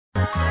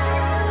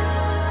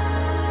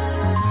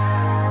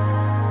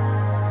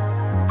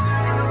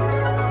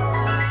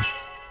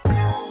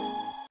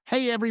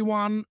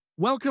everyone,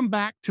 welcome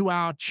back to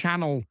our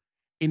channel.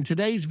 In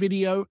today's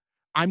video,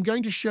 I'm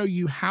going to show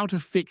you how to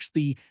fix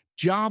the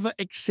Java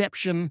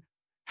exception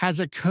has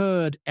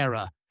occurred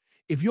error.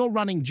 If you're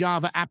running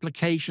Java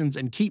applications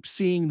and keep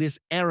seeing this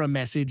error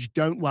message,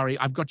 don't worry,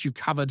 I've got you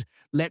covered.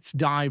 Let's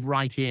dive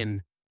right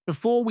in.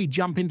 Before we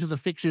jump into the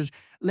fixes,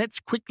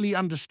 let's quickly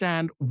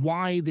understand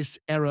why this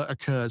error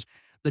occurs.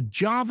 The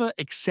Java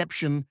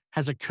exception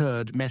has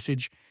occurred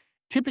message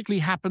typically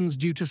happens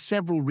due to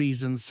several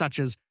reasons, such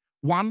as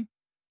 1.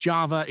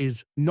 Java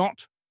is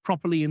not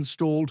properly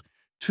installed.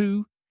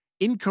 2.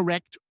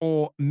 Incorrect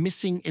or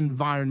missing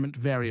environment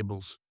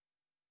variables.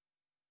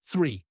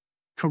 3.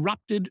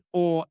 Corrupted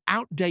or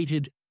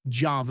outdated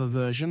Java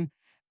version.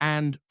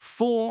 And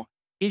 4.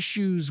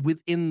 Issues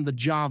within the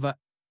Java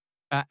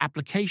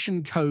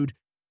application code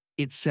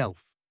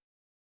itself.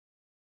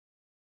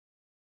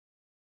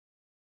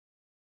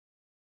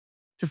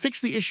 To fix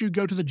the issue,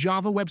 go to the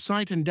Java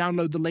website and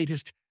download the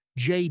latest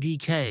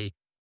JDK.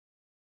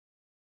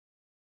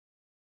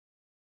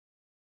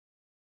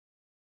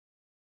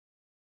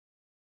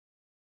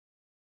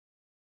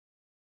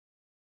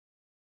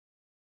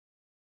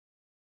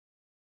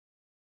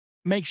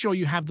 Make sure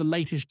you have the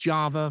latest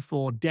Java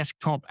for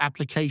desktop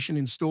application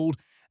installed,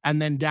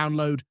 and then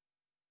download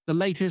the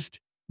latest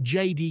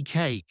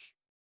JDK.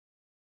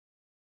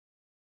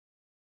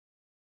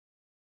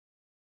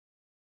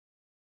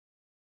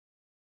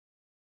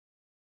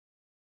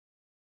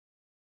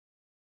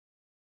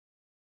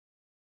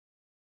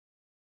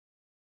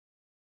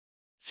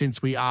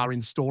 Since we are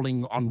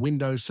installing on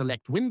Windows,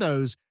 select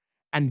Windows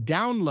and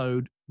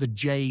download the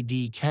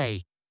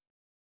JDK.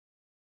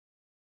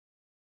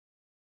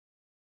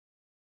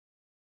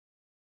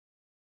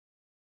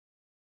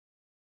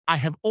 I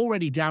have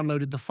already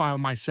downloaded the file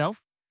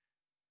myself.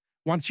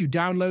 Once you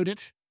download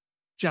it,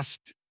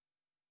 just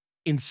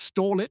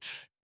install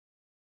it.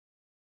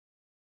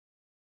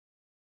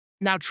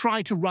 Now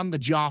try to run the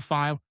jar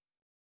file.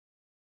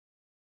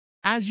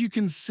 As you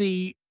can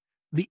see,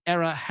 the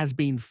error has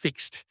been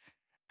fixed.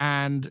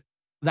 And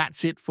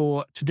that's it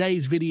for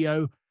today's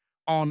video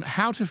on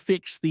how to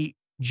fix the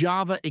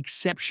Java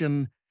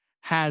exception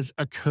has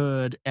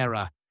occurred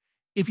error.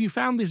 If you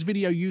found this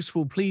video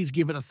useful, please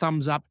give it a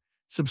thumbs up,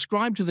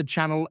 subscribe to the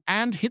channel,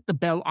 and hit the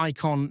bell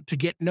icon to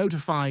get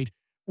notified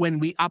when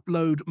we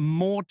upload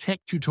more tech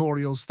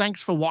tutorials.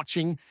 Thanks for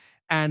watching,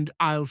 and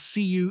I'll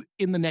see you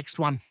in the next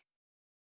one.